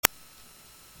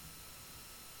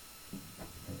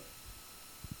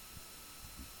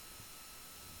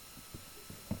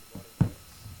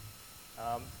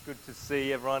good to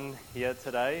see everyone here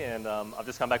today, and I've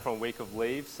just come back from a week of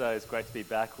leave, so it's great to be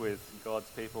back with God's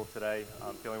people today.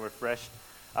 I'm feeling refreshed.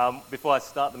 Before I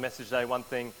start the message today, one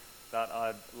thing that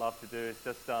I'd love to do is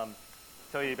just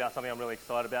tell you about something I'm really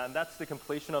excited about, and that's the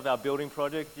completion of our building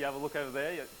project. If you have a look over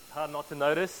there, it's hard not to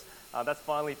notice. That's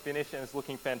finally finished, and it's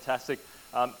looking fantastic.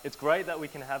 It's great that we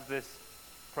can have this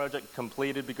project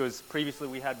completed because previously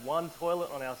we had one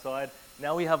toilet on our side.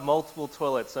 Now we have multiple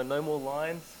toilets, so no more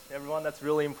lines, everyone. That's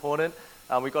really important.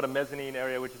 We've got a mezzanine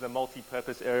area, which is a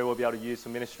multi-purpose area we'll be able to use for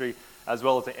ministry, as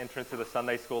well as the entrance to the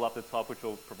Sunday school up the top, which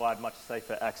will provide much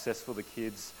safer access for the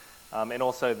kids. And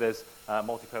also there's a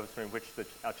multi-purpose room, which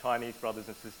our Chinese brothers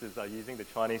and sisters are using, the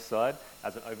Chinese side,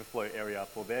 as an overflow area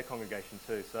for their congregation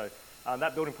too. So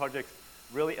that building project's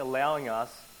really allowing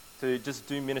us to just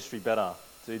do ministry better,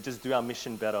 to just do our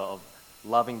mission better of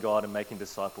loving God and making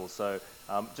disciples. So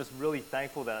just really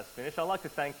thankful that it's finished. I'd like to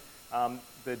thank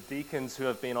the deacons who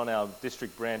have been on our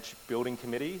district branch building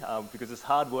committee because it's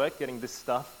hard work getting this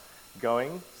stuff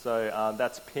going. So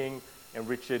that's Ping and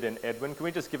Richard and Edwin. Can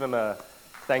we just give them a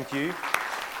thank you?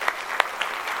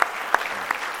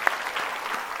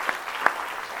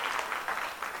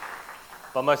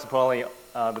 But most importantly,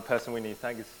 the person we need to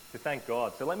thank is to thank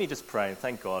God. So let me just pray and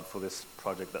thank God for this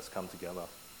project that's come together.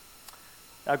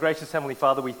 Our gracious Heavenly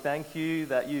Father, we thank you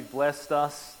that you've blessed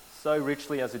us so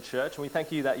richly as a church, and we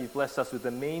thank you that you've blessed us with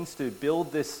the means to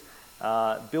build this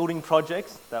building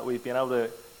project, that we've been able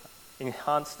to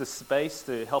enhance the space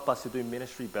to help us to do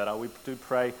ministry better. We do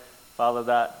pray, Father,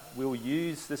 that we'll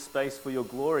use this space for your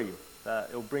glory, that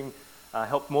it'll bring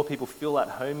help more people feel at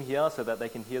home here so that they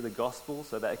can hear the gospel,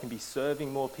 so that it can be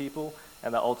serving more people,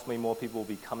 and that ultimately more people will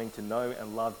be coming to know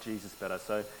and love Jesus better.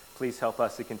 So please help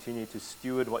us to continue to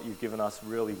steward what you've given us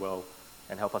really well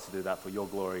and help us to do that for your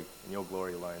glory and your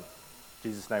glory alone. In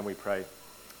Jesus' name we pray.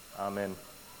 Amen.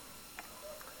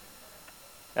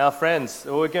 Now, friends,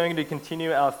 we're going to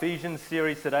continue our Ephesians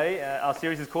series today. Our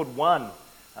series is called One,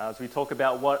 as we talk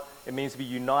about what it means to be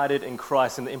united in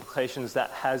Christ and the implications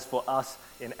that has for us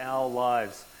in our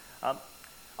lives.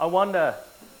 I wonder,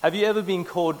 have you ever been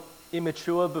called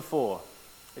immature before?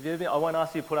 I won't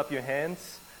ask you to put up your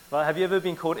hands. But have you ever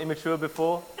been called immature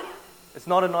before? It's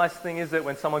not a nice thing, is it,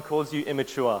 when someone calls you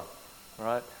immature,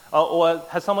 right? Or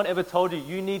has someone ever told you,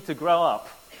 you need to grow up,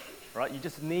 right? You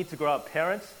just need to grow up.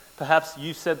 Parents, perhaps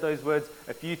you've said those words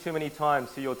a few too many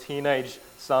times to your teenage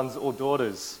sons or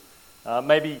daughters.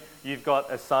 Maybe you've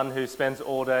got a son who spends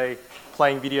all day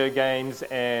playing video games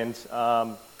and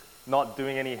not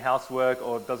doing any housework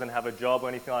or doesn't have a job or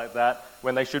anything like that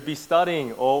when they should be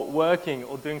studying or working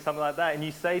or doing something like that. And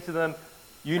you say to them,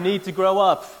 you need to grow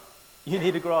up. You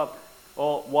need to grow up.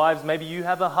 Or wives, maybe you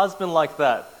have a husband like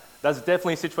that. That's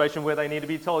definitely a situation where they need to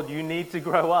be told, you need to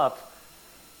grow up.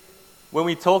 When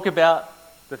we talk about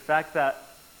the fact that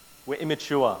we're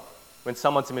immature, when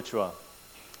someone's immature,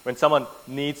 when someone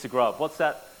needs to grow up,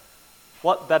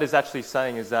 what that is actually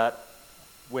saying is that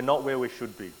we're not where we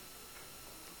should be.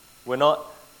 We're not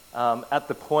at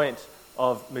the point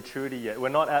of maturity yet. We're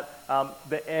not at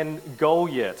the end goal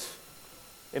yet.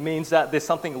 It means that there's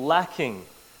something lacking,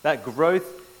 that growth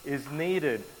is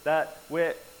needed, that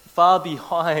we're far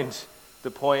behind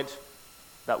the point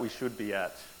that we should be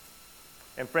at.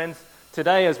 And friends,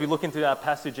 today as we look into our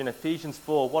passage in Ephesians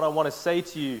 4, what I want to say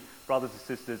to you, brothers and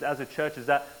sisters, as a church is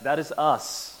that is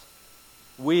us.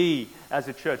 We, as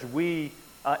a church, we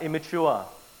are immature.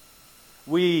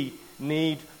 We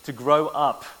need to grow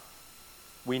up.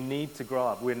 We need to grow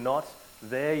up. We're not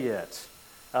there yet.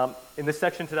 In this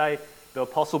section today, the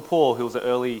Apostle Paul, who was an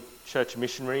early church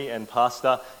missionary and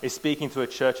pastor, is speaking to a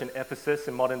church in Ephesus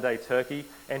in modern-day Turkey,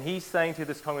 and he's saying to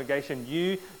this congregation,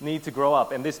 you need to grow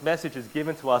up. And this message is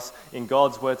given to us in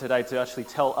God's word today to actually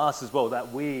tell us as well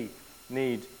that we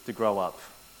need to grow up.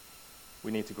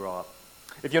 We need to grow up.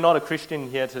 If you're not a Christian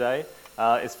here today,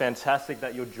 it's fantastic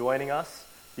that you're joining us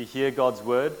to hear God's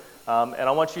word. And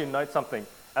I want you to note something.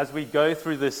 As we go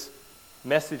through this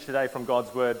message today from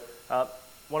God's word,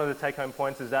 one of the take-home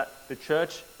points is that the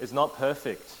church is not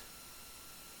perfect.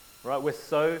 Right? We're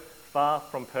so far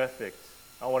from perfect.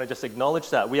 I want to just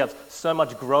acknowledge that. We have so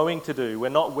much growing to do. We're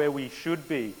not where we should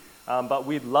be. But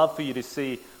we'd love for you to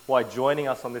see why joining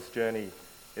us on this journey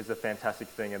is a fantastic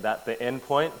thing, and that the end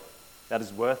point, that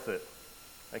is worth it.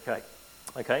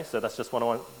 Okay, so that's just what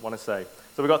I want to say.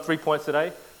 So we've got 3 points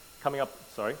today coming up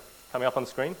on the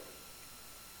screen.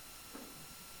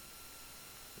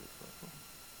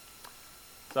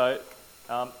 So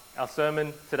our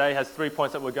sermon today has 3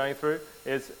 points that we're going through.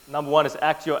 Number 1 is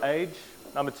act your age.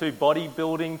 Number 2,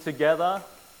 bodybuilding together.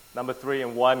 Number 3,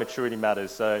 and why maturity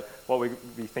matters. So what we'll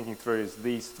be thinking through is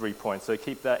these 3 points. So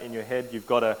keep that in your head. You've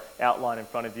got an outline in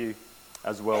front of you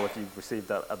as well if you've received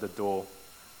that at the door.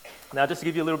 Now, just to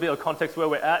give you a little bit of context where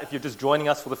we're at, if you're just joining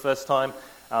us for the first time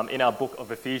in our book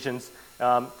of Ephesians,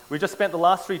 we've just spent the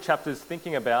last 3 chapters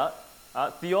thinking about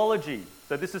theology.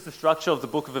 So this is the structure of the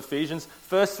book of Ephesians.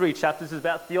 First 3 chapters is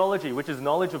about theology, which is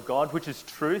knowledge of God, which is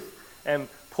truth. And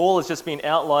Paul has just been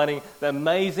outlining the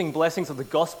amazing blessings of the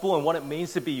gospel and what it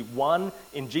means to be one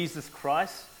in Jesus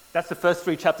Christ. That's the first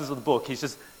 3 chapters of the book. He's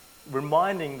just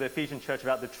reminding the Ephesian church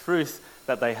about the truth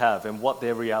that they have and what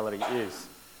their reality is.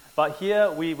 But here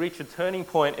we reach a turning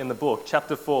point in the book,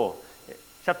 chapter 4.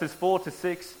 Chapters 4 to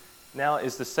 6 now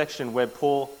is the section where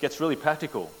Paul gets really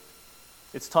practical.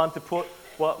 It's time to put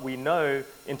what we know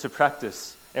into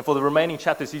practice. And for the remaining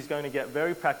chapters, he's going to get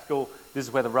very practical. This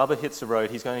is where the rubber hits the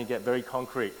road. He's going to get very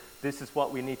concrete. This is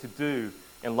what we need to do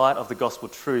in light of the gospel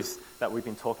truth that we've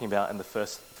been talking about in the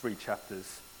first 3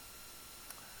 chapters.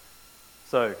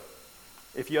 So,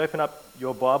 if you open up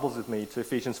your Bibles with me to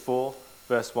Ephesians 4,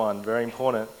 verse 1, very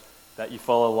important that you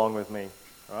follow along with me.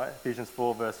 All right, Ephesians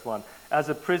 4, verse 1. As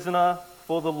a prisoner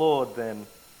for the Lord, then,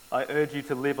 I urge you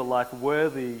to live a life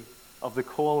worthy of the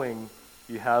calling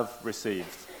you have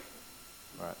received.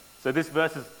 All right. So this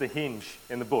verse is the hinge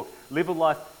in the book. Live a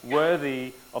life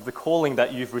worthy of the calling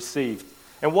that you've received.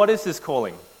 And what is this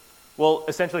calling? Well,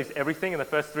 essentially it's everything in the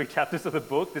first 3 chapters of the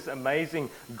book, this amazing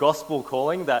gospel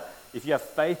calling that if you have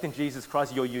faith in Jesus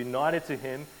Christ, you're united to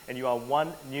him and you are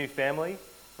one new family,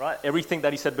 right? Everything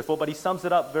that he said before, but he sums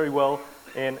it up very well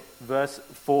in verse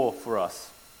 4 for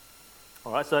us.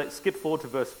 All right, so skip forward to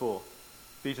verse 4.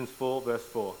 Ephesians 4, verse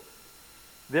 4.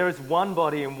 There is one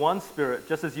body and one spirit,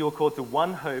 just as you were called to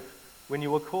one hope when you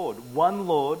were called. One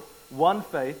Lord, one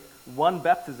faith, one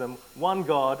baptism, one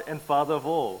God and Father of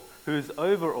all, who is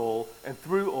over all and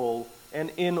through all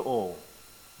and in all.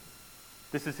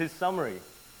 This is his summary.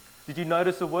 Did you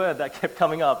notice a word that kept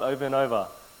coming up over and over?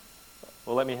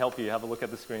 Well, let me help you. Have a look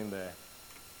at the screen there.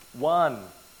 One.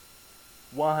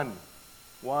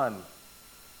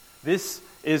 This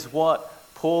is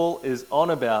what Paul is on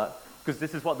about, because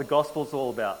this is what the gospel is all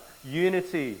about.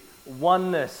 Unity,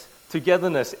 oneness,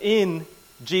 togetherness in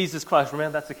Jesus Christ.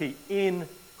 Remember, that's the key. In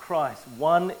Christ.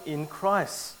 One in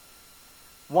Christ.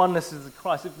 Oneness is in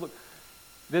Christ. Look,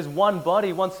 there's one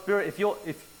body, one spirit.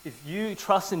 If you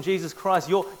trust in Jesus Christ,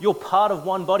 you're part of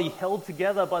one body, held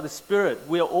together by the Spirit.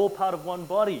 We are all part of one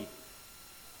body.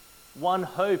 One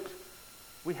hope.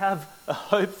 We have a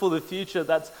hope for the future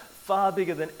that's far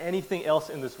bigger than anything else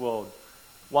in this world.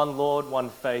 One Lord, one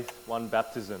faith, one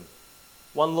baptism.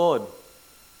 One Lord,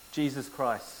 Jesus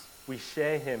Christ. We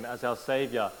share him as our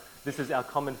Savior. This is our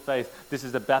common faith. This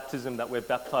is the baptism that we're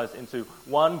baptized into.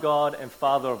 One God and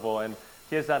Father of all. And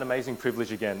here's that amazing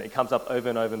privilege again. It comes up over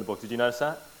and over in the book. Did you notice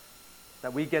that?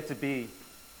 That we get to be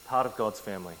part of God's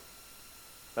family.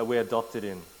 That we're adopted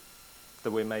in.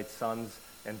 That we're made sons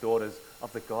and daughters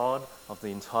of the God of the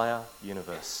entire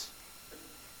universe.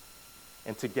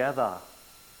 And together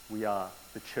we are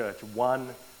the church. One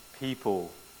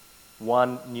people.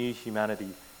 One new humanity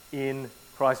in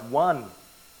Christ. One.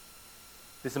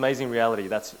 This amazing reality,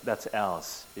 that's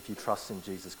ours if you trust in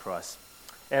Jesus Christ.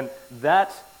 And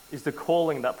that is the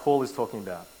calling that Paul is talking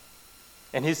about.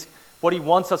 And what he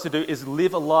wants us to do is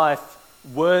live a life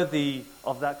worthy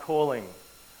of that calling,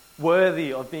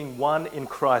 worthy of being one in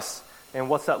Christ. And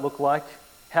what's that look like?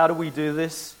 How do we do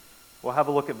this? Well, have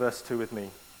a look at verse 2 with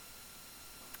me.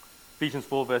 Ephesians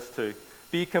 4, verse 2.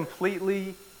 Be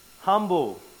completely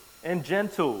humble and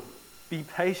gentle. Be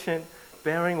patient,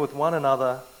 bearing with one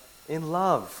another in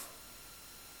love.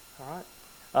 All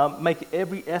right? Make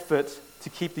every effort to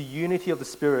keep the unity of the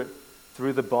Spirit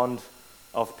through the bond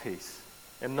of peace.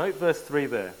 And note verse 3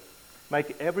 there.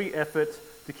 Make every effort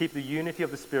to keep the unity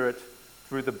of the Spirit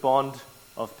through the bond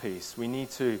of peace. We need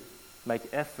to make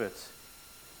effort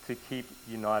to keep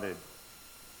united.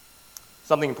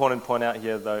 Something important to point out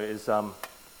here, though, is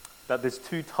that there's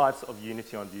 2 types of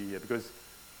unity on view here. Because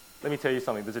let me tell you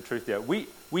something, there's a truth there. We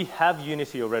have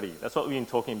unity already. That's what we've been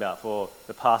talking about for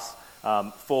the past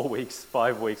 4 weeks,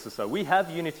 5 weeks or so. We have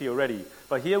unity already.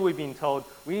 But here we've been told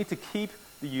we need to keep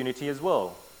the unity as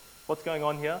well. What's going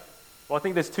on here? Well, I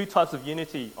think there's 2 types of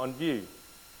unity on view.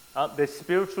 There's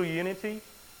spiritual unity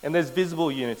and there's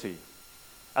visible unity.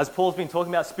 As Paul's been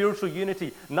talking about, spiritual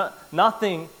unity,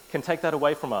 nothing can take that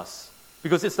away from us.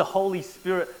 Because it's the Holy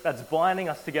Spirit that's binding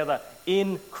us together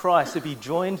in Christ to be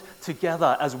joined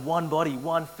together as one body,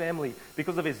 one family.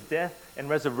 Because of his death and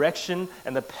resurrection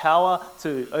and the power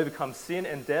to overcome sin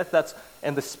and death,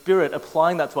 and the Spirit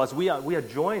applying that to us, we are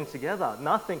joined together.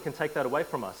 Nothing can take that away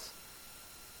from us.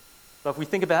 But if we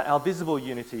think about our visible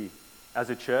unity as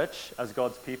a church, as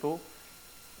God's people,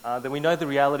 then we know the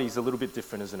reality is a little bit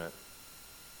different, isn't it?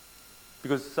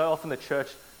 Because so often the church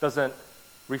doesn't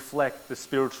reflect the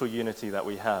spiritual unity that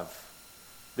we have.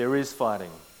 There is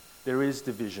fighting. There is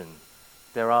division.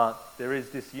 There is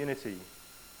disunity.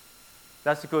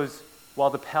 That's because while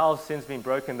the power of sin's been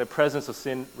broken, the presence of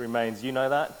sin remains. You know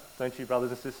that, don't you,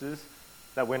 brothers and sisters?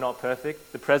 That we're not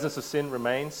perfect. The presence of sin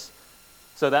remains.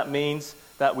 So that means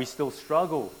that we still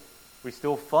struggle. We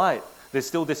still fight. There's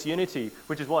still disunity,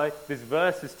 which is why this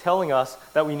verse is telling us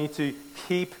that we need to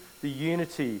keep the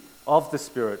unity of the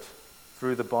Spirit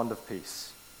through the bond of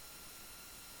peace.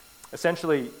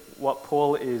 Essentially, what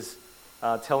Paul is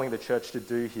telling the church to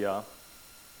do here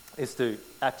is to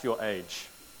act your age.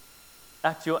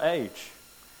 Act your age.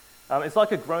 It's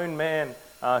like a grown man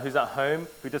who's at home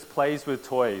who just plays with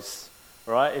toys.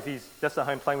 Right? If he's just at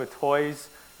home playing with toys,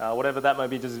 whatever that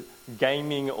might be, just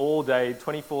gaming all day,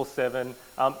 24/7,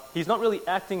 he's not really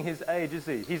acting his age, is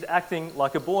he? He's acting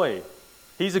like a boy.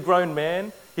 He's a grown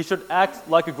man. He should act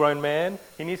like a grown man.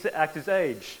 He needs to act his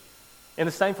age. And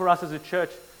the same for us as a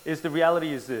church is the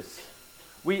reality is this.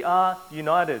 We are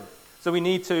united. So we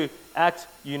need to act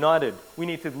united. We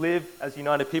need to live as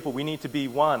united people. We need to be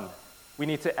one. We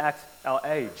need to act our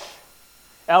age.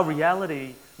 Our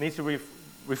reality needs to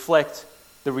reflect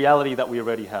the reality that we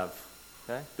already have.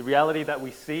 Okay? The reality that we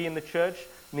see in the church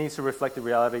needs to reflect the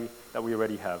reality that we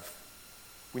already have.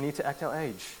 We need to act our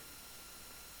age.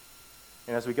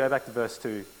 And as we go back to verse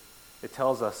 2, it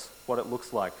tells us what it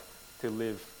looks like to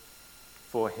live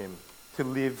for Him, to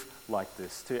live like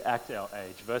this, to act our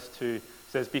age. Verse 2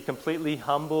 says, be completely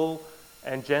humble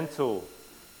and gentle.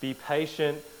 Be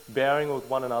patient, bearing with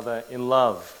one another in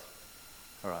love.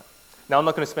 All right. Now, I'm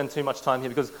not going to spend too much time here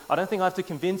because I don't think I have to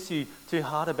convince you too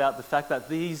hard about the fact that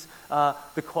these are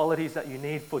the qualities that you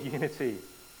need for unity.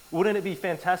 Wouldn't it be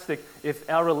fantastic if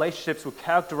our relationships were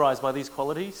characterized by these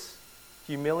qualities?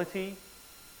 Humility,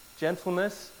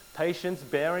 gentleness, patience,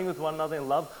 bearing with one another in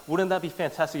love. Wouldn't that be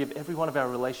fantastic if every one of our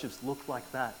relationships looked like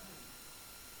that?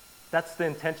 That's the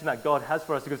intention that God has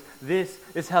for us because this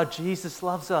is how Jesus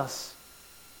loves us.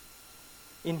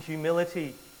 In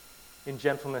humility, in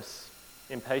gentleness,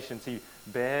 in patience. He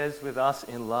bears with us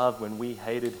in love when we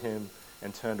hated Him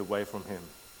and turned away from Him.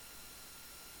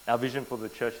 Our vision for the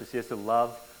church this year is to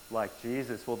love like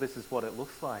Jesus. Well, this is what it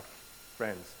looks like,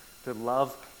 friends. To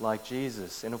love like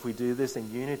Jesus. And if we do this,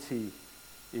 then unity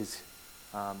is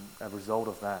a result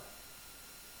of that.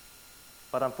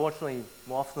 But unfortunately,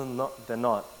 more often than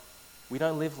not, we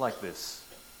don't live like this.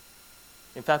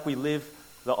 In fact, we live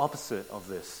the opposite of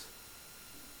this.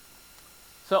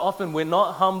 So often we're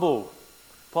not humble.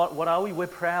 But what are we? We're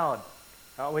proud,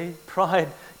 aren't we? Pride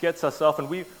gets us off. And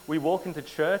we walk into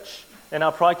church and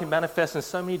our pride can manifest in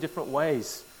so many different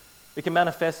ways. It can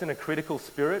manifest in a critical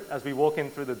spirit as we walk in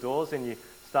through the doors and you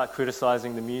start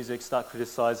criticizing the music, start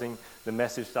criticizing the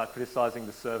message, start criticizing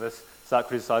the service, start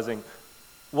criticizing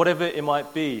whatever it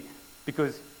might be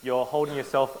because you're holding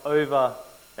yourself over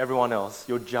everyone else.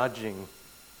 You're judging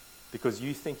because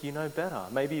you think you know better.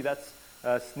 Maybe that's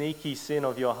a sneaky sin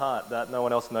of your heart that no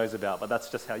one else knows about, but that's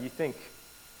just how you think.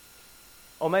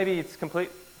 Or maybe it's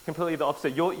completely the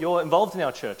opposite. You're involved in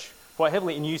our church quite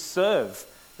heavily and you serve.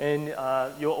 And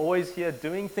you're always here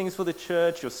doing things for the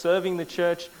church, you're serving the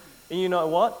church, and you know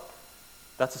what?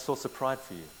 That's a source of pride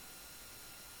for you.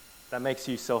 That makes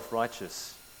you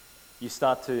self-righteous. You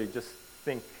start to just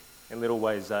think in little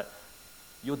ways that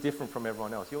you're different from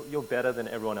everyone else. You're better than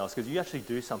everyone else because you actually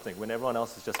do something when everyone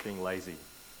else is just being lazy.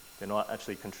 They're not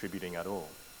actually contributing at all.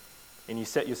 And you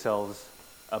set yourselves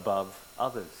above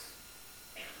others.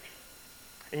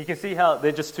 And you can see how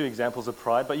they're just two examples of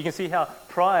pride, but you can see how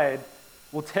pride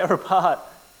will tear apart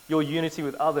your unity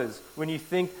with others when you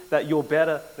think that you're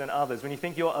better than others, when you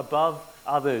think you're above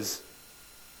others,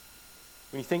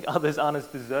 when you think others aren't as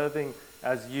deserving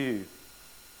as you.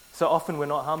 So often we're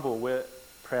not humble, we're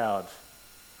proud.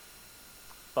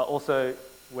 But also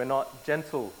we're not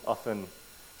gentle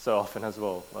so often as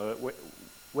well.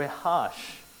 We're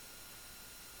harsh.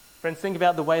 Friends, think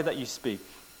about the way that you speak.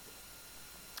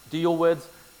 Do your words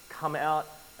come out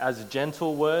as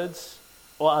gentle words?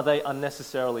 Or are they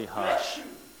unnecessarily harsh?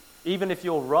 Even if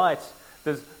you're right,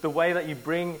 does the way that you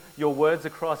bring your words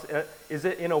across, is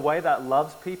it in a way that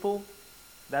loves people,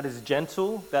 that is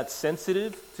gentle, that's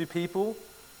sensitive to people?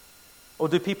 Or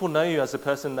do people know you as a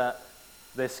person that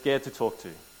they're scared to talk to?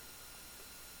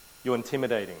 You're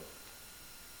intimidating.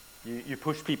 You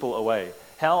push people away.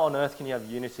 How on earth can you have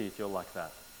unity if you're like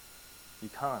that? You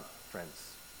can't,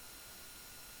 friends.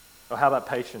 Or how about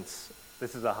patience?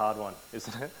 This is a hard one,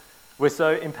 isn't it? We're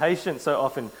so impatient so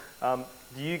often.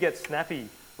 Do you get snappy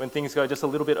when things go just a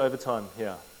little bit overtime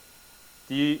here?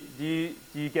 Do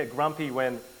you get grumpy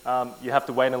when you have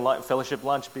to wait in fellowship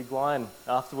lunch, big line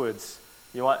afterwards?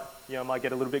 You might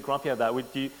get a little bit grumpy at that.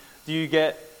 Do you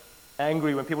get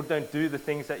angry when people don't do the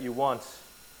things that you want?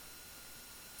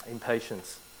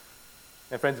 Impatience.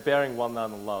 And friends, bearing one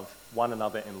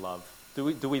another in love.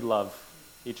 Do we love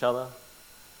each other?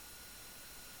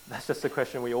 That's just a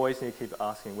question we always need to keep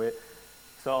asking.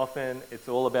 So often it's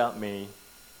all about me.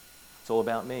 It's all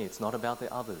about me. It's not about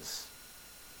the others.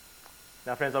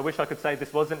 Now, friends, I wish I could say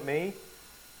this wasn't me,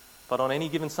 but on any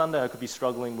given Sunday I could be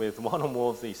struggling with one or more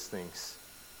of these things.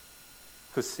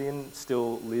 Because sin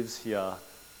still lives here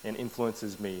and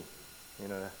influences me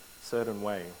in a certain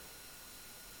way.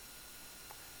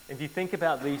 If you think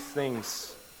about these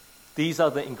things, these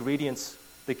are the ingredients,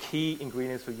 the key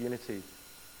ingredients for unity.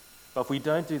 But if we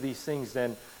don't do these things,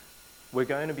 then we're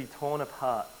going to be torn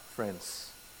apart,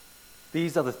 friends.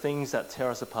 These are the things that tear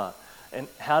us apart. And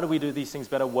how do we do these things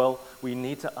better? Well, we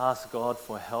need to ask God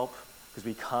for help because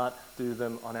we can't do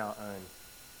them on our own.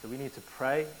 So we need to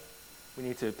pray. We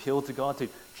need to appeal to God to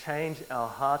change our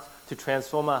hearts, to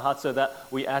transform our hearts so that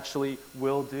we actually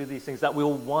will do these things, that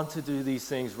we'll want to do these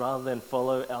things rather than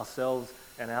follow ourselves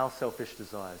and our selfish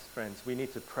desires. Friends, we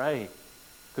need to pray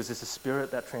because it's a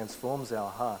spirit that transforms our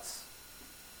hearts.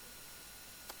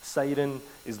 Satan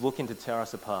is looking to tear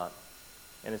us apart,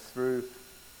 and it's through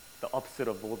the opposite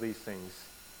of all these things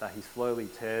that he slowly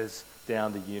tears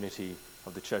down the unity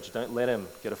of the church. Don't let him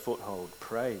get a foothold.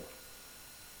 Pray.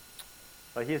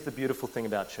 But here's the beautiful thing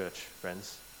about church,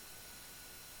 friends.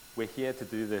 We're here to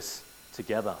do this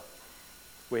together.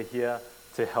 We're here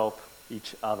to help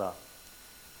each other.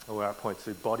 We're at point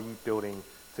 2, body building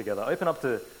together. Open up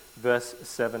to verse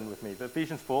 7 with me.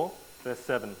 Ephesians 4, verse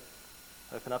 7.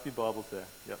 Open up your Bibles there.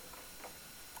 Yep.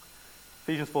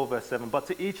 Ephesians 4, verse 7. But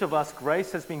to each of us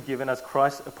grace has been given as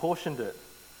Christ apportioned it.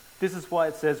 This is why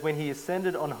it says, when he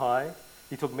ascended on high,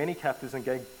 he took many captives and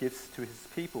gave gifts to his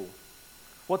people.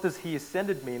 What does he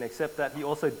ascended mean except that he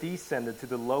also descended to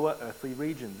the lower earthly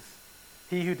regions?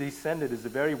 He who descended is the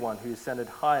very one who ascended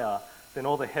higher than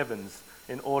all the heavens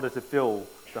in order to fill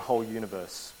the whole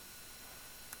universe.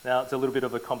 Now, it's a little bit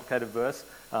of a complicated verse,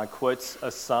 quotes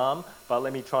a psalm, but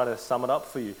let me try to sum it up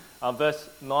for you. Verse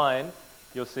 9,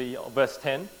 you'll see, verse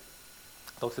 10,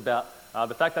 talks about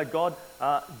the fact that God,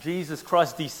 Jesus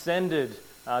Christ, descended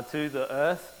to the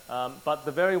earth, but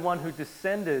the very one who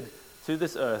descended to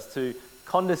this earth,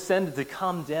 condescended to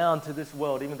come down to this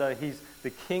world, even though he's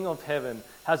the King of heaven,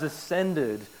 has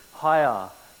ascended higher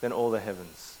than all the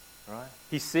heavens. Right?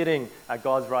 He's sitting at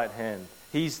God's right hand.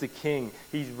 He's the king.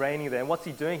 He's reigning there. And what's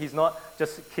he doing? He's not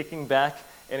just kicking back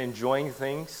and enjoying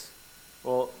things.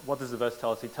 Well, what does the verse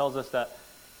tell us? He tells us that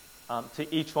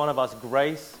to each one of us,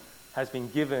 grace has been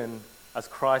given as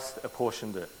Christ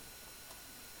apportioned it.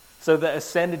 So the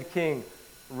ascended king,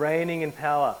 reigning in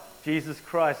power, Jesus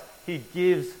Christ, he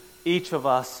gives each of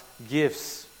us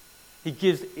gifts. He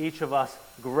gives each of us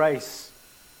grace.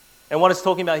 And what it's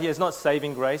talking about here is not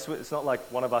saving grace. It's not like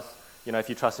one of us, if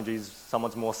you trust in Jesus,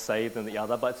 someone's more saved than the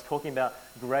other, but it's talking about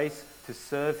grace to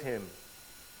serve him.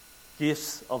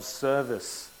 Gifts of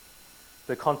service.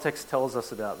 The context tells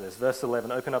us about this. Verse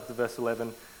 11, open up to verse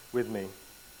 11 with me.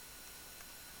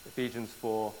 Ephesians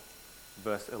 4,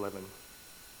 verse 11.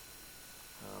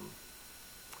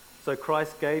 So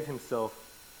Christ gave himself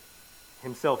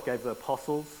gave the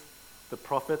apostles, the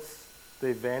prophets, the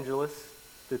evangelists,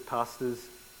 the pastors,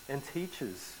 and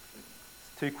teachers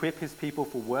to equip his people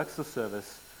for works of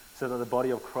service so that the body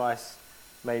of Christ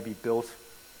may be built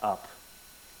up.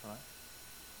 Right?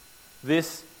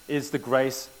 This is the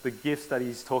grace, the gifts that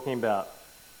he's talking about.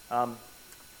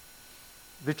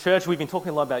 The church, we've been talking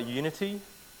a lot about unity,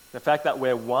 the fact that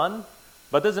we're one,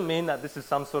 but it doesn't mean that this is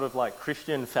some sort of like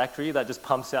Christian factory that just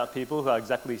pumps out people who are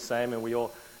exactly the same and we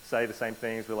all say the same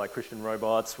things. We're like Christian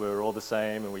robots, we're all the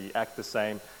same and we act the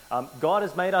same. God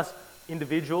has made us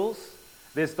individuals.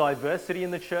 There's diversity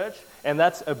in the church, and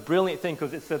that's a brilliant thing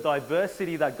because it's the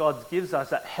diversity that God gives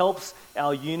us that helps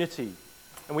our unity.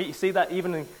 And we see that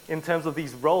even in terms of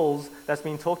these roles that's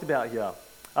being talked about here.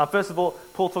 First of all,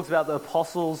 Paul talks about the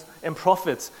apostles and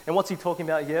prophets. And what's he talking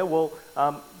about here? Well,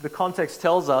 the context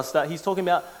tells us that he's talking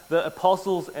about the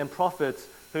apostles and prophets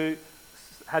who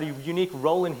had a unique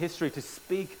role in history to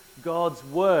speak God's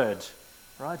word,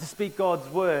 right? To speak God's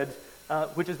word,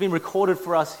 which has been recorded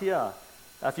for us here.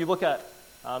 If you look at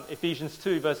Ephesians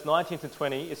 2, verse 19 to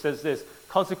 20, it says this,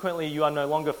 consequently, you are no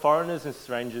longer foreigners and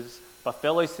strangers, but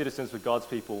fellow citizens with God's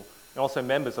people, and also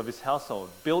members of his household,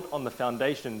 built on the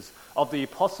foundations of the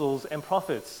apostles and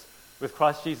prophets, with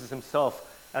Christ Jesus himself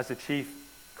as the chief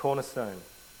cornerstone.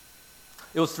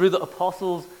 It was through the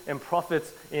apostles and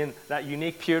prophets in that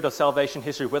unique period of salvation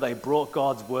history where they brought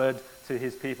God's word to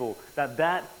his people.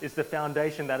 That is the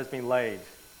foundation that has been laid.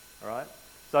 All right?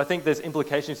 So I think there's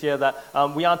implications here that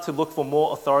we aren't to look for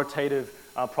more authoritative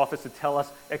prophets to tell us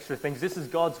extra things. This is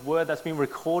God's word that's been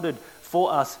recorded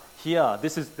for us here.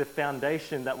 This is the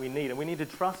foundation that we need. And we need to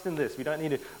trust in this. We don't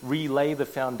need to relay the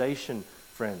foundation,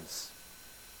 friends.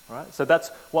 All right? So that's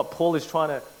what Paul is trying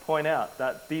to point out,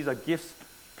 that these are gifts,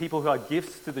 people who are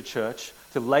gifts to the church,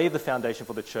 to lay the foundation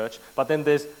for the church. But then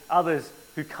there's others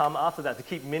who come after that to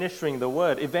keep ministering the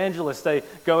word. Evangelists, they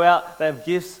go out, they have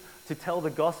gifts to tell the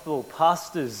gospel.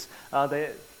 Pastors,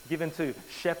 they're given to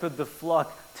shepherd the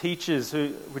flock. Teachers,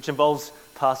 which involves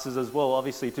pastors as well,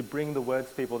 obviously, to bring the word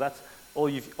to people. That's all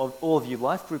of you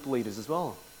life group leaders as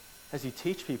well, as you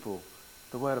teach people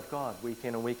the word of God week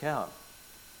in and week out.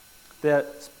 They're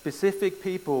specific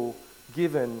people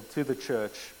given to the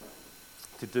church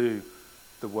to do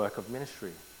the work of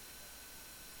ministry.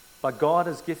 But God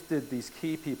has gifted these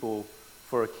key people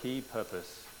for a key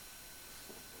purpose.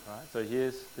 All right, so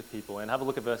here's the people. And have a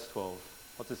look at verse 12.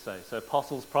 What's it say? So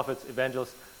apostles, prophets,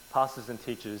 evangelists, pastors and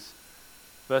teachers.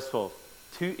 Verse 12.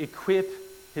 To equip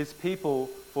his people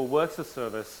for works of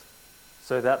service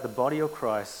so that the body of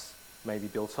Christ may be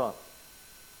built up.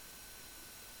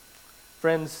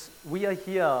 Friends, we are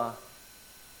here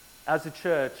as a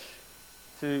church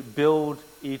to build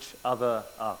each other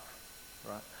up.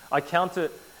 Right? I count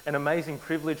it an amazing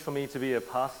privilege for me to be a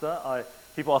pastor.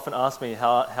 People often ask me,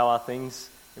 how are things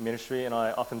in ministry? And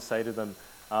I often say to them,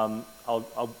 I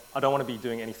don't want to be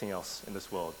doing anything else in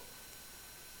this world.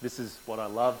 This is what I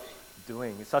love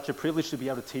doing. It's such a privilege to be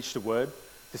able to teach the word,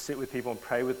 to sit with people and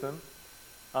pray with them.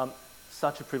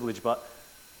 Such a privilege, but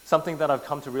something that I've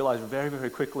come to realize very, very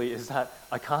quickly is that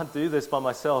I can't do this by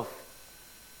myself.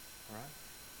 All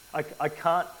right?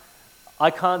 I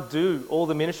can't do all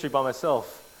the ministry by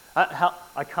myself.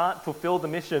 I can't fulfill the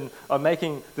mission of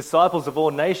making disciples of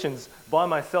all nations by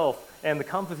myself. And the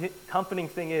comforting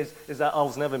thing is that I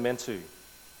was never meant to.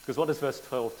 Because what does verse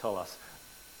 12 tell us?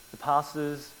 The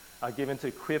pastors are given to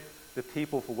equip the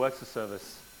people for works of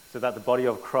service so that the body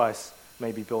of Christ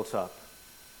may be built up.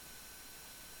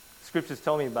 Scriptures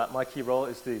tell me that my key role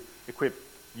is to equip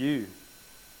you,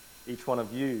 each one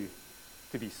of you,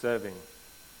 to be serving,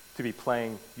 to be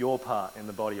playing your part in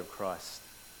the body of Christ.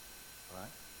 All right?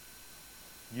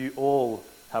 You all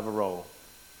have a role.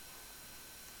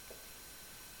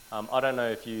 I don't know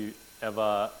if you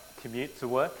ever commute to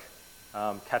work,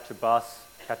 catch a bus,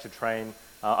 catch a train.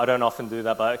 I don't often do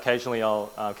that, but occasionally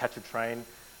I'll catch a train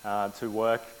to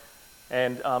work.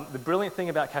 And the brilliant thing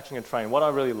about catching a train, what I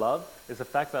really love, is the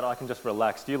fact that I can just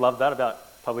relax. Do you love that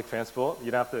about public transport?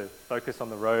 You don't have to focus on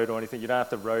the road or anything. You don't have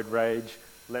to road rage,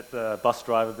 let the bus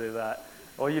driver do that.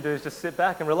 All you do is just sit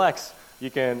back and relax.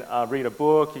 You can read a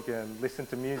book, you can listen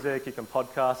to music, you can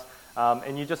podcast,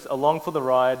 and you just along for the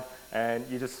ride, and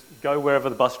you just go wherever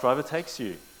the bus driver takes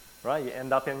you, right? You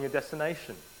end up in your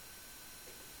destination.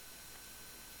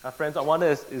 Friends, I wonder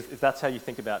if that's how you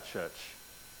think about church.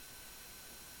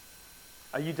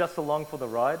 Are you just along for the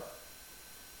ride?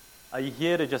 Are you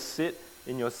here to just sit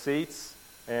in your seats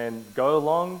and go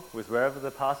along with wherever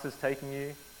the pastor's taking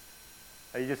you?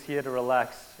 Are you just here to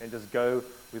relax and just go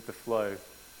with the flow?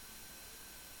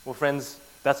 Well, friends,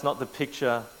 that's not the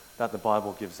picture that the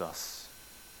Bible gives us.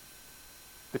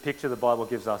 The picture the Bible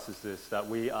gives us is this, that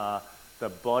we are the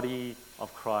body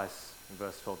of Christ, in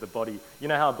verse 12. The body. You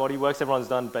know how a body works? Everyone's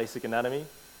done basic anatomy.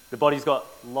 The body's got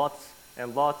lots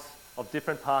and lots of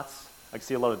different parts. I can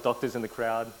see a lot of doctors in the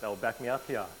crowd. They'll back me up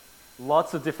here.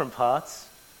 Lots of different parts.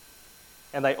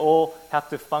 And they all have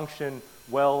to function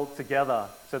well together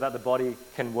so that the body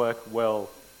can work well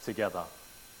together.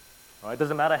 Right? It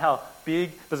doesn't matter how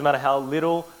big, doesn't matter how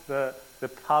little the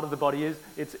part of the body is.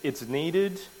 It's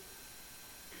needed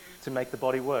to make the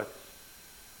body work.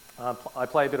 I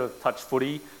play a bit of touch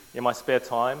footy in my spare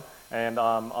time, and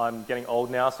I'm getting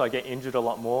old now, so I get injured a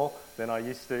lot more than I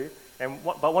used to.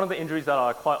 But one of the injuries that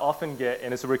I quite often get,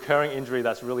 and it's a recurring injury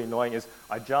that's really annoying, is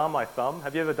I jar my thumb.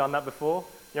 Have you ever done that before?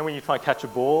 You know, when you try and catch a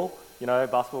ball, you know,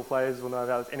 basketball players will know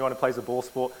that, anyone who plays a ball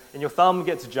sport, and your thumb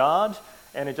gets jarred,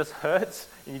 and it just hurts,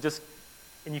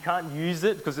 and you can't use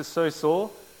it because it's so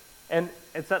sore. And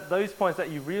it's at those points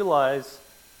that you realize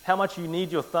how much you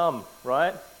need your thumb,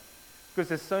 right? Because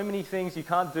there's so many things you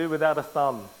can't do without a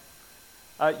thumb.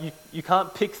 You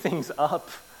can't pick things up.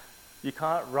 You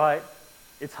can't write.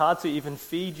 It's hard to even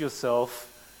feed yourself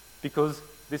because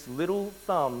this little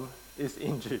thumb is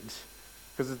injured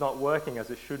because it's not working as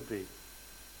it should be.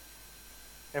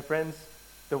 And friends,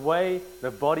 the way the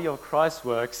body of Christ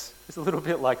works is a little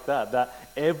bit like that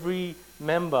every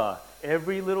member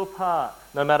every little part,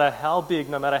 no matter how big,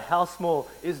 no matter how small,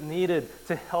 is needed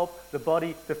to help the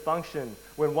body to function.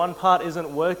 When one part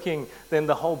isn't working, then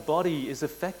the whole body is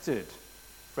affected.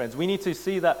 Friends, we need to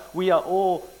see that we are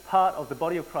all part of the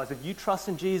body of Christ. If you trust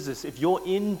in Jesus, if you're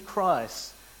in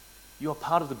Christ, you are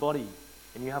part of the body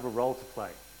and you have a role to play.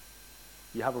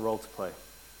 You have a role to play.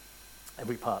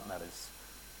 Every part matters.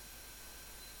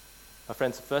 My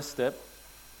friends, the first step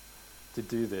to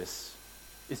do this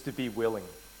is to be willing.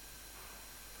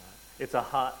 It's a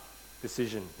heart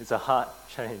decision. It's a heart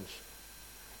change.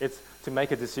 It's to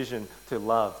make a decision to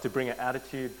love, to bring an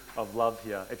attitude of love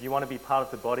here. If you want to be part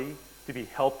of the body, to be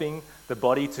helping the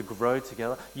body to grow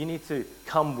together, you need to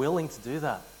come willing to do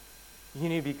that. You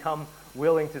need to become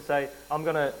willing to say, I'm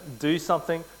going to do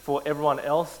something for everyone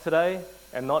else today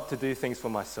and not to do things for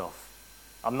myself.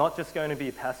 I'm not just going to be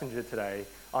a passenger today.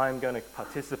 I'm going to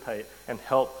participate and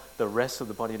help the rest of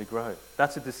the body to grow.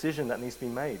 That's a decision that needs to be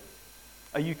made.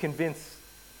 Are you convinced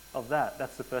of that?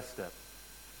 That's the first step.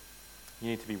 You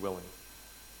need to be willing.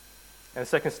 And the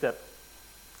second step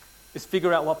is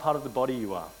figure out what part of the body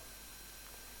you are.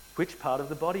 Which part of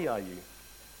the body are you?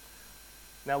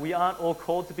 Now, we aren't all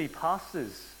called to be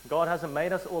pastors. God hasn't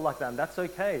made us all like that, and that's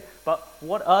okay. But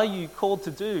what are you called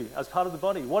to do as part of the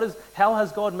body? How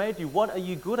has God made you? What are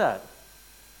you good at?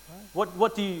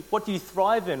 What do you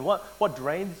thrive in? What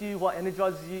drains you? What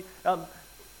energizes you?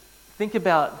 Think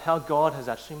about how God has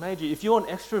actually made you. If you're an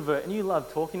extrovert and you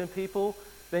love talking to people,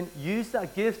 then use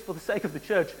that gift for the sake of the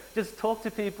church. Just talk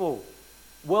to people.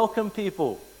 Welcome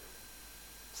people.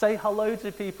 Say hello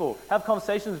to people. Have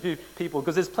conversations with people,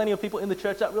 because there's plenty of people in the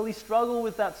church that really struggle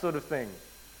with that sort of thing.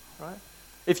 Right?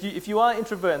 If you are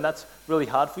introvert and that's really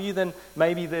hard for you, then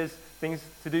maybe there's things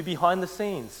to do behind the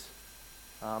scenes.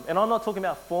 And I'm not talking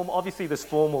about obviously there's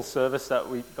formal service that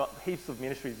we've got heaps of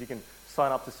ministries you can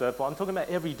sign up to serve for. I'm talking about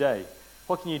every day.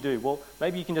 What can you do? Well,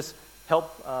 maybe you can just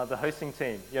help the hosting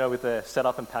team, with their set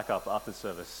up and pack up after the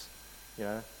service.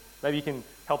 Maybe you can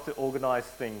help to organize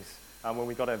things when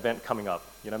we've got an event coming up.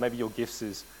 Maybe your gifts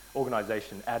is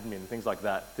organization, admin, things like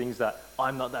that. Things that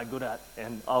I'm not that good at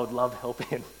and I would love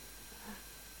help in.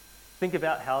 Think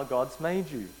about how God's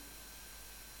made you.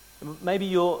 Maybe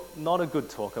you're not a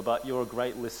good talker, but you're a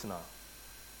great listener.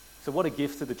 So what a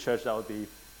gift to the church that would be if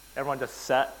everyone just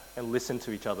sat and listened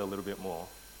to each other a little bit more.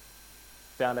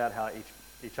 Found out how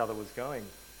each other was going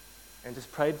and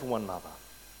just prayed for one another.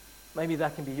 Maybe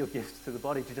that can be your gift to the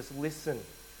body, to just listen.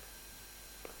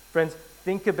 Friends,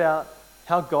 think about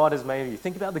how God has made you.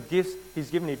 Think about the gifts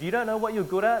He's given you. If you don't know what you're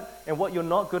good at and what you're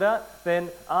not good at, then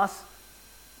ask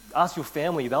your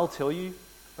family. They'll tell you,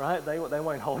 right? They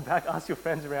won't hold back. Ask your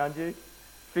friends around you.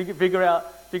 Figure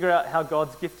out how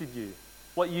God's gifted you.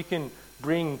 What you can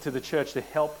bring to the church to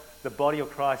help the body of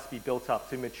Christ be built up,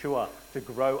 to mature, to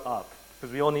grow up.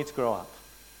 Because we all need to grow up.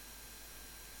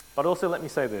 But also let me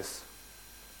say this.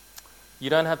 You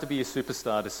don't have to be a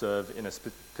superstar to serve in a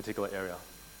particular area.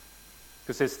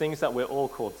 Because there's things that we're all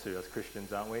called to as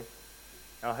Christians, aren't we?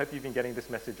 And I hope you've been getting this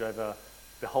message over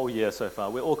the whole year so far.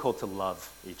 We're all called to love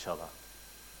each other.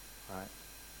 Right?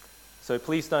 So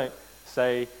please don't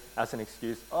say as an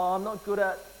excuse, I'm not good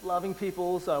at loving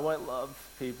people, so I won't love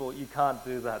people. You can't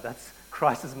do that.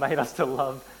 Christ has made us to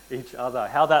love each other.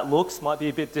 How that looks might be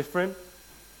a bit different,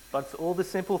 but it's all the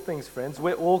simple things, friends.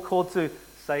 We're all called to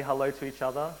say hello to each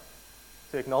other,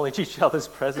 to acknowledge each other's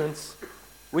presence.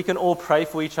 We can all pray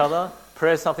for each other.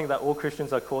 Prayer is something that all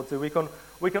Christians are called to.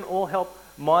 We can all help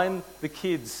mind the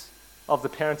kids of the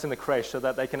parents in the creche so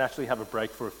that they can actually have a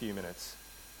break for a few minutes.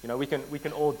 We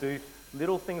can all do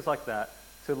little things like that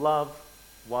to love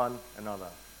one another.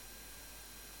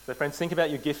 So friends, think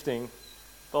about your gifting,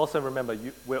 but also remember,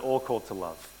 we're all called to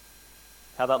love.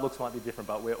 How that looks might be different,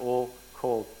 but we're all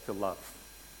called to love.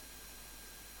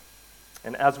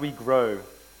 And as we grow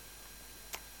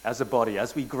as a body,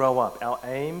 as we grow up, our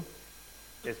aim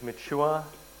is mature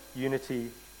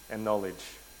unity and knowledge.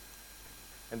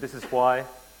 And this is why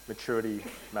maturity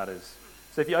matters.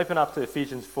 So if you open up to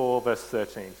Ephesians 4, verse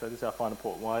 13. So this is our final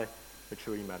point, why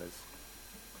maturity matters.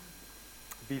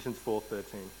 Ephesians 4:13.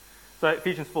 So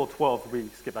Ephesians 4:12, we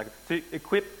skip back. To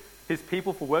equip His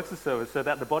people for works of service so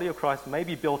that the body of Christ may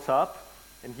be built up,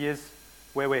 and here's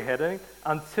where we're heading,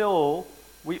 until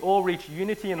we all reach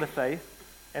unity in the faith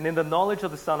and in the knowledge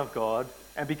of the Son of God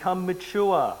and become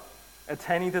mature,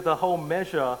 attaining to the whole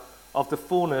measure of the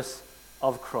fullness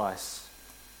of Christ.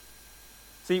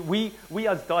 See, we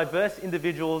as diverse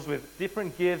individuals with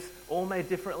different gifts, all made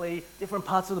differently, different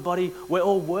parts of the body, we're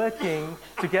all working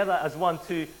together as one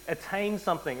to attain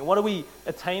something. And what are we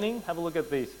attaining? Have a look at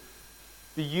these.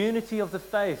 The unity of the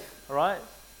faith, all right?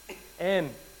 And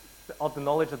of the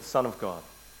knowledge of the Son of God.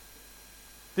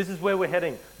 This is where we're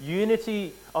heading.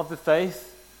 Unity of the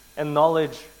faith and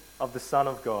knowledge of the Son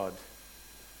of God.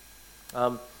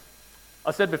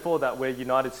 I said before that we're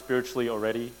united spiritually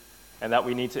already and that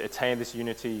we need to attain this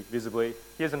unity visibly.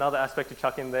 Here's another aspect to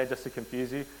chuck in there just to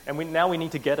confuse you. And now we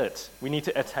need to get it. We need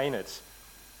to attain it.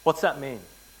 What's that mean?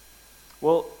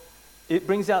 Well, it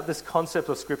brings out this concept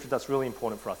of Scripture that's really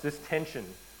important for us, this tension.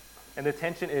 And the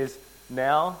tension is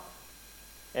now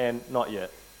and not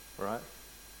yet, right?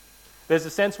 There's a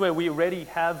sense where we already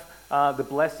have the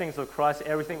blessings of Christ,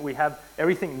 everything. We have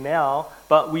everything now,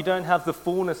 but we don't have the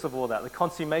fullness of all that, the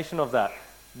consummation of that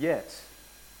yet,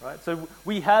 right? So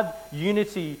we have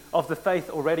unity of the faith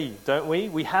already, don't we?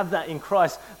 We have that in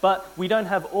Christ, but we don't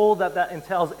have all that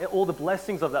entails, all the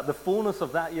blessings of that, the fullness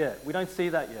of that yet. We don't see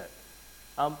that yet.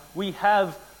 We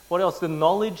have, what else? The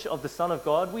knowledge of the Son of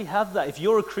God. We have that. If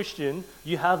you're a Christian,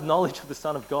 you have knowledge of the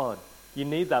Son of God. You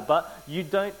need that, but you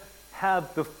don't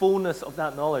have the fullness of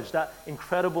that knowledge, that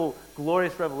incredible,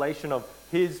 glorious revelation of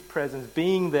His presence,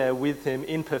 being there with Him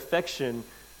in perfection.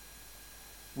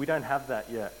 We don't have that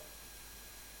yet.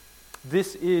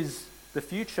 This is the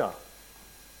future.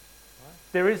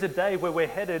 There is a day where we're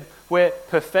headed, where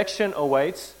perfection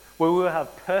awaits, where we will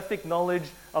have perfect knowledge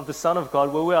of the Son of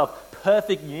God, where we will have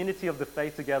perfect unity of the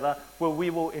faith together, where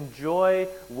we will enjoy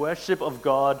worship of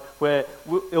God, where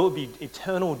it will be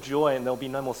eternal joy and there will be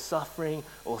no more suffering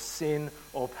or sin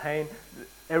or pain.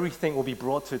 Everything will be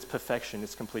brought to its perfection,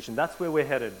 its completion. That's where we're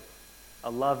headed. I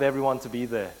love everyone to be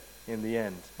there in the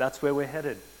end. That's where we're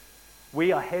headed.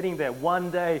 We are heading there. One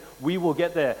day we will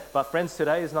get there. But friends,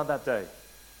 today is not that day.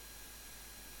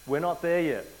 We're not there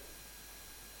yet.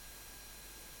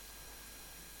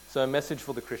 So a message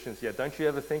for the Christians here. Don't you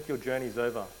ever think your journey's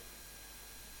over.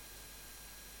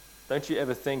 Don't you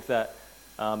ever think that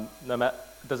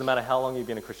it doesn't matter how long you've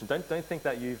been a Christian, don't think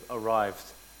that you've arrived,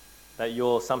 that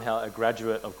you're somehow a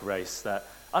graduate of grace, that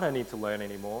I don't need to learn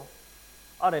anymore.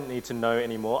 I don't need to know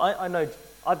anymore. I know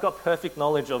I've got perfect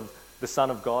knowledge of the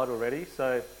Son of God already,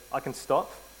 so I can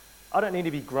stop. I don't need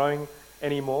to be growing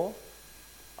anymore.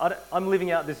 I'm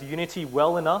living out this unity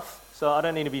well enough, so I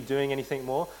don't need to be doing anything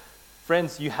more.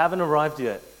 Friends, you haven't arrived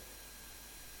yet.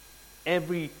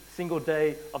 Every single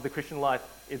day of the Christian life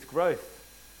is growth.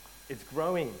 It's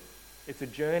growing. It's a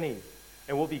journey.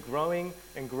 And we'll be growing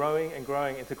and growing and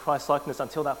growing into Christ-likeness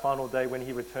until that final day when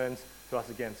He returns to us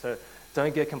again. So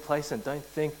don't get complacent. Don't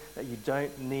think that you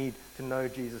don't need to know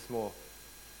Jesus more.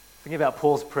 Think about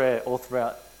Paul's prayer all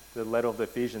throughout the letter of the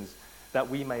Ephesians, that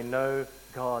we may know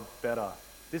God better.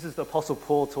 This is the Apostle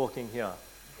Paul talking here.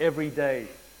 Every day,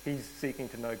 he's seeking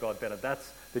to know God better.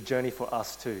 That's the journey for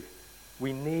us too.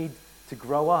 We need to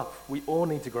grow up. We all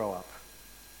need to grow up.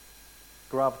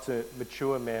 Grow up to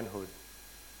mature manhood,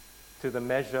 to the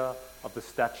measure of the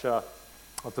stature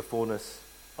of the fullness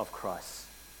of Christ.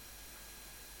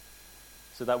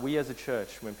 So that we as a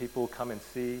church, when people come and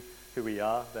see who we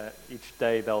are, that each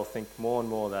day they'll think more and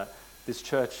more that this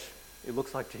church, it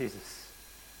looks like Jesus.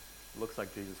 It looks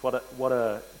like Jesus. What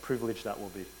a privilege that will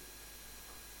be.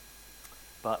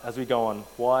 But as we go on,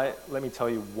 let me tell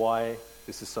you why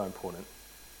this is so important.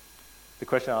 The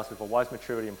question I asked before, why is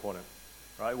maturity important?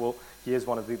 Right? Well, here's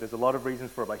one of there's a lot of reasons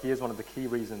for it, but here's one of the key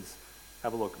reasons.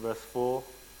 Have a look, verse 4,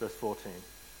 verse 14.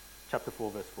 Chapter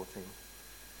 4, verse 14.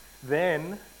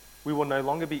 Then we will no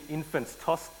longer be infants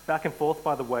tossed back and forth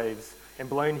by the waves and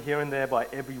blown here and there by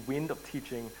every wind of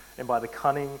teaching and by the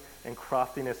cunning and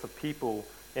craftiness of people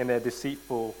and their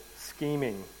deceitful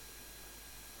scheming.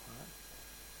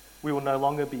 We will no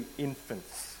longer be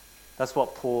infants. That's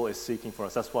what Paul is seeking for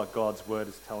us. That's what God's word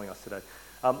is telling us today.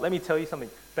 Let me tell you something.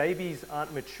 Babies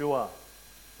aren't mature.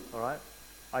 All right?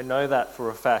 I know that for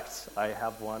a fact. I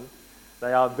have one.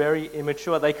 They are very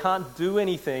immature. They can't do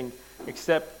anything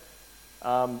except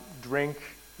drink,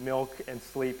 milk, and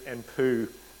sleep, and poo,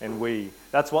 and wee.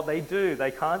 That's what they do.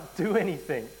 They can't do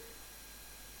anything.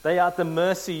 They are at the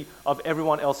mercy of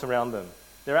everyone else around them.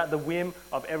 They're at the whim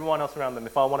of everyone else around them.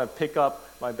 If I want to pick up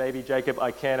my baby Jacob,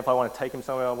 I can. If I want to take him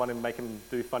somewhere, I want to make him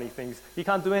do funny things. He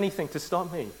can't do anything to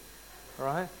stop me. All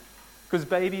right? Because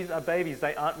babies are babies.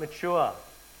 They aren't mature.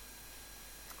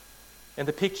 And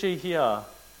the picture here,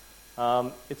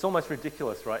 it's almost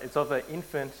ridiculous, right? It's of an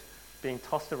infant being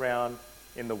tossed around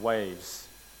in the waves.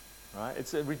 Right?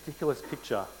 It's a ridiculous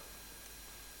picture.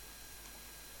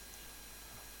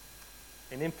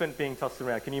 An infant being tossed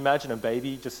around. Can you imagine a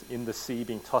baby just in the sea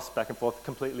being tossed back and forth,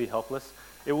 completely helpless?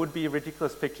 It would be a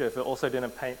ridiculous picture if it also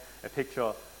didn't paint a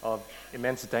picture of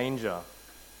immense danger.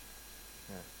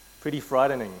 Yeah. Pretty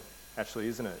frightening, actually,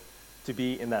 isn't it? To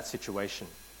be in that situation.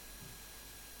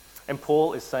 And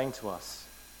Paul is saying to us,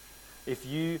 if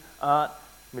you aren't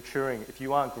maturing, if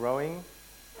you aren't growing,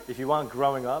 if you aren't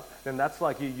growing up, then that's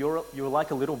like you're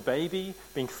like a little baby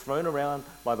being thrown around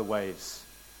by the waves,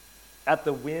 at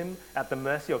the whim, at the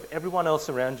mercy of everyone else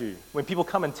around you. When people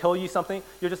come and tell you something,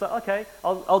 you're just like, okay,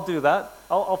 I'll do that.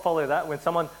 I'll follow that. When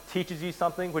someone teaches you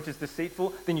something which is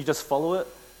deceitful, then you just follow it.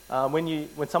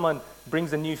 When someone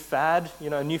brings a new fad,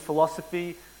 a new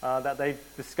philosophy that they've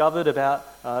discovered about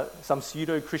some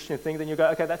pseudo-Christian thing, then you go,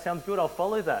 okay, that sounds good, I'll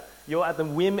follow that. You're at the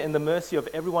whim and the mercy of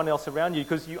everyone else around you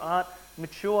because you aren't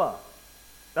mature.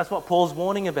 That's what Paul's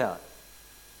warning about.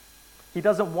 He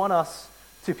doesn't want us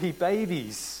to be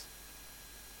babies.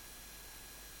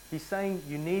 He's saying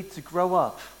you need to grow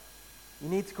up. You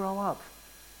need to grow up.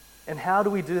 And how do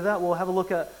we do that? Well, have a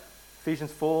look at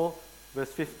Ephesians 4,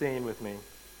 verse 15 with me.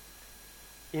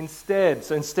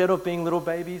 Instead of being little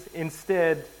babies,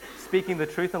 speaking the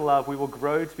truth in love, we will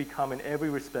grow to become in every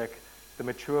respect the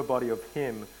mature body of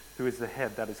Him who is the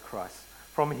head, that is Christ.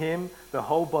 From Him, the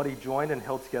whole body, joined and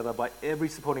held together by every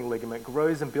supporting ligament,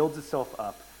 grows and builds itself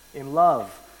up in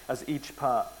love as each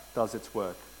part does its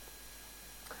work.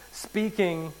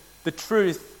 Speaking the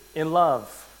truth in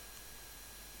love.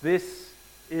 This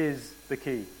is the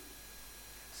key.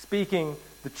 Speaking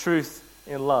the truth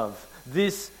in love.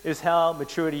 This is how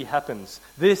maturity happens.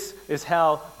 This is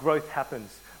how growth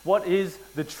happens. What is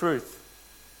the truth?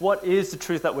 What is the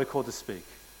truth that we're called to speak?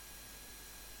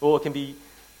 Or it can be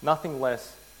nothing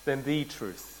less than the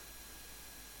truth.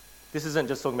 This isn't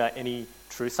just talking about any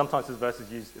truth. Sometimes this verse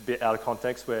is used a bit out of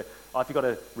context where, if you've got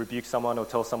to rebuke someone or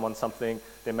tell someone something,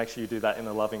 then make sure you do that in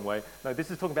a loving way. No,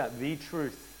 this is talking about the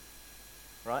truth,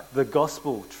 right? The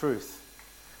gospel truth.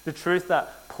 The truth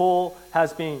that Paul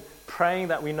has been praying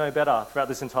that we know better throughout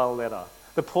this entire letter.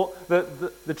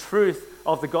 The truth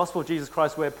of the gospel of Jesus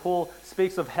Christ, where Paul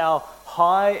speaks of how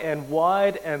high and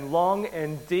wide and long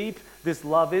and deep this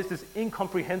love is, this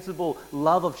incomprehensible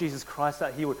love of Jesus Christ,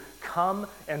 that He would come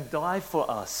and die for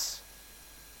us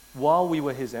while we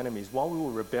were His enemies, while we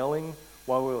were rebelling,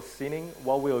 while we were sinning,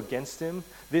 while we were against Him.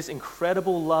 This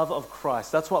incredible love of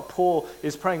Christ. That's what Paul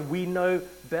is praying. We know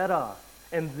better.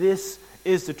 And this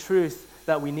is the truth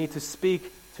that we need to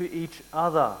speak to each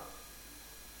other.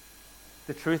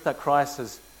 The truth that Christ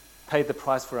has paid the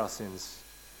price for our sins.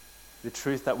 The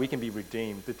truth that we can be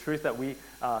redeemed. The truth that we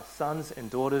are sons and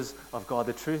daughters of God.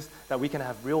 The truth that we can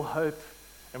have real hope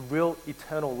and real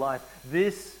eternal life.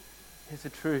 This is the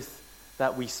truth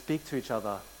that we speak to each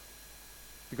other,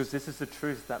 because this is the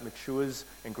truth that matures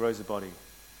and grows a body.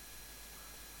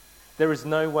 There is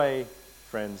no way,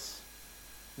 friends,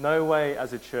 no way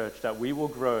as a church that we will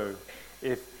grow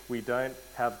if we don't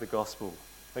have the gospel.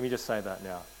 Let me just say that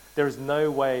now. There is no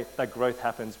way that growth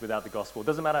happens without the gospel. It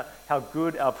doesn't matter how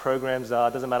good our programs are.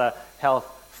 It doesn't matter how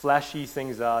flashy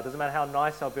things are. It doesn't matter how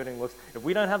nice our building looks. If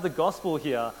we don't have the gospel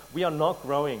here, we are not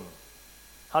growing.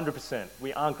 100%.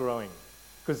 We aren't growing.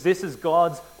 Because this is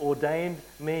God's ordained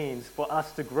means for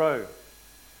us to grow.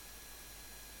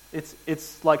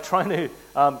 It's like trying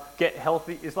to get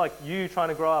healthy. It's like you trying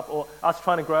to grow up, or us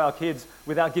trying to grow our kids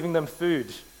without giving them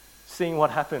food, seeing what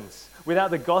happens.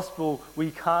 Without the gospel,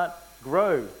 we can't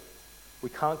grow. We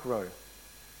can't grow.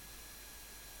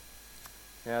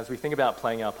 Now, as we think about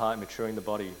playing our part in maturing the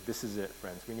body, this is it,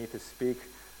 friends. We need to speak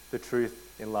the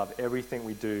truth in love. Everything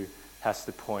we do has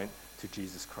to point to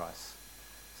Jesus Christ.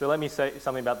 So let me say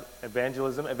something about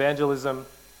evangelism. Evangelism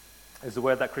is the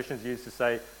word that Christians use to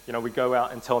say, we go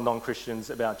out and tell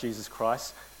non-Christians about Jesus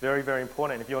Christ. Very, very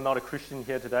important. If you're not a Christian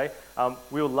here today,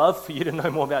 we would love for you to know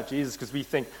more about Jesus, because we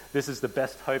think this is the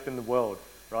best hope in the world,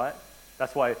 right?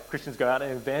 That's why Christians go out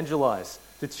and evangelize,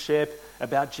 to share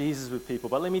about Jesus with people.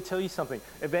 But let me tell you something.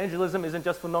 Evangelism isn't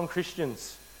just for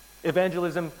non-Christians.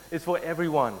 Evangelism is for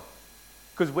everyone,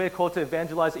 because we're called to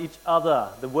evangelize each other.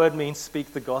 The word means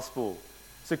speak the gospel.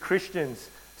 So Christians,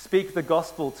 speak the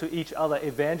gospel to each other,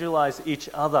 evangelize each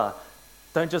other.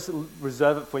 Don't just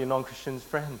reserve it for your non-Christian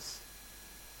friends.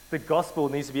 The gospel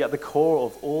needs to be at the core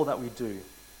of all that we do.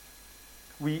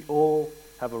 We all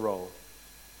have a role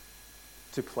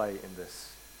to play in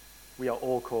this. We are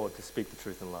all called to speak the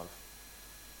truth in love.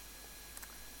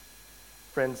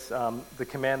 Friends, the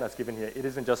command that's given here, it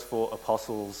isn't just for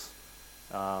apostles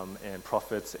and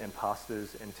prophets and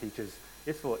pastors and teachers.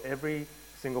 It's for every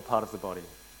single part of the body.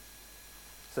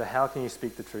 So how can you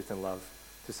speak the truth in love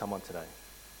to someone today?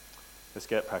 Let's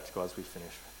get practical as we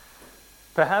finish.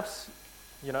 Perhaps,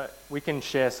 we can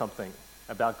share something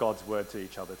about God's word to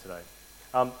each other today.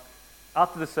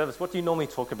 After the service, what do you normally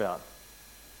talk about?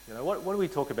 What do we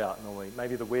talk about normally?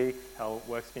 Maybe the week, how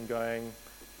work's been going,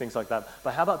 things like that.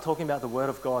 But how about talking about the word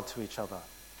of God to each other?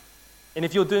 And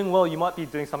if you're doing well, you might be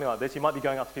doing something like this. You might be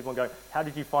going up to people and going, how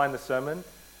did you find the sermon?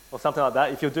 Or something like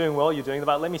that. If you're doing well, you're doing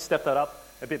that. Let me step that up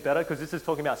a bit better because this is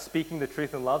talking about speaking the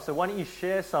truth in love. So why don't you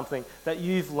share something that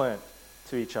you've learned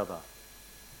to each other?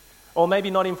 Or maybe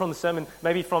not even from the sermon,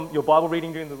 maybe from your Bible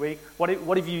reading during the week. What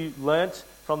have you learnt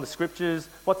from the scriptures?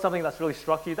 What's something that's really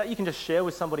struck you that you can just share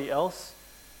with somebody else?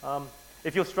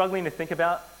 If you're struggling to think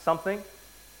about something,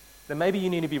 then maybe you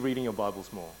need to be reading your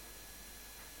Bibles more.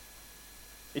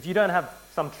 If you don't have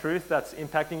some truth that's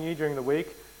impacting you during the week,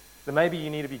 then maybe you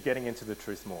need to be getting into the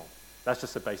truth more. That's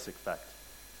just a basic fact.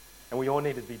 And we all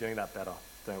need to be doing that better,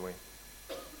 don't we?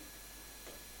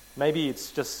 Maybe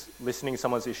it's just listening to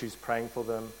someone's issues, praying for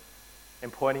them,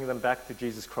 and pointing them back to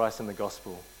Jesus Christ and the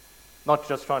gospel. Not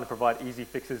just trying to provide easy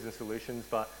fixes and solutions,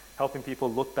 but helping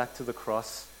people look back to the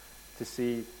cross to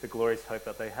see the glorious hope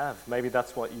that they have. Maybe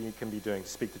that's what you can be doing, to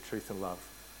speak the truth in love.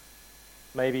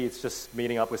 Maybe it's just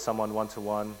meeting up with someone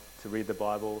one-to-one to read the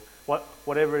Bible.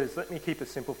 Whatever it is, let me keep it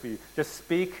simple for you. Just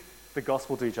speak the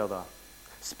gospel to each other.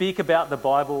 Speak about the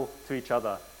Bible to each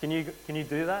other. Can you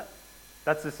do that?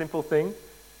 That's a simple thing.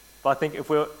 But I think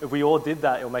if we all did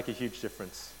that, it'll make a huge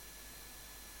difference.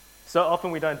 So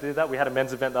often we don't do that. We had a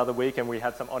men's event the other week and we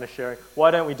had some honest sharing.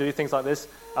 Why don't we do things like this?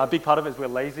 A big part of it is we're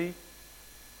lazy.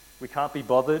 We can't be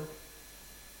bothered.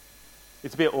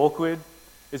 It's a bit awkward.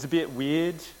 It's a bit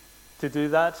weird to do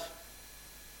that.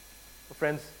 Well,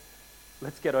 friends,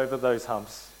 let's get over those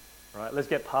humps, right? Let's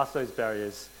get past those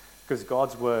barriers because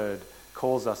God's word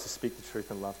calls us to speak the truth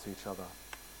and love to each other.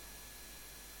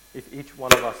 If each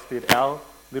one of us did our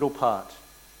little part,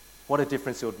 what a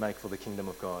difference it would make for the kingdom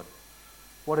of God.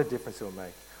 What a difference it would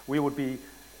make. We would be,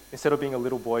 instead of being a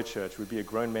little boy church, we'd be a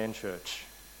grown man church,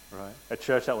 right? A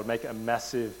church that would make a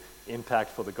massive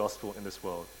impact for the gospel in this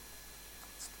world.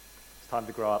 It's time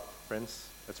to grow up, friends.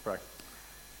 Let's pray.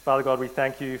 Father God, we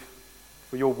thank you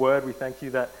for your word. We thank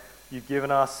you that you've given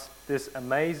us this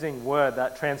amazing word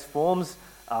that transforms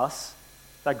us,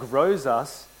 that grows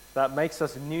us, that makes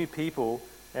us new people,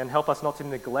 and help us not to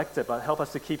neglect it, but help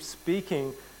us to keep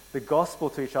speaking the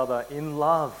gospel to each other in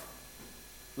love.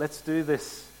 Let's do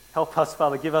this. Help us,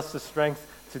 Father. Give us the strength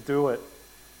to do it.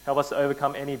 Help us to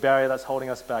overcome any barrier that's holding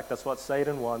us back. That's what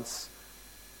Satan wants.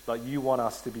 But you want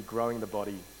us to be growing the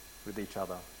body with each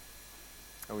other.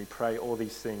 And we pray all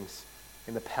these things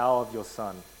in the power of your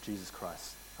Son, Jesus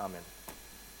Christ. Amen.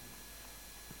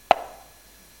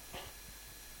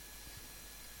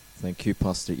 Thank you,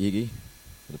 Pastor Iggy,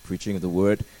 for the preaching of the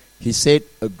word. He said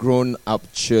a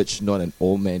grown-up church, not an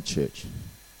old man church.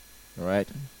 All right?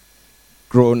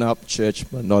 Grown-up church,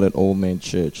 but not an old man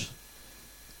church.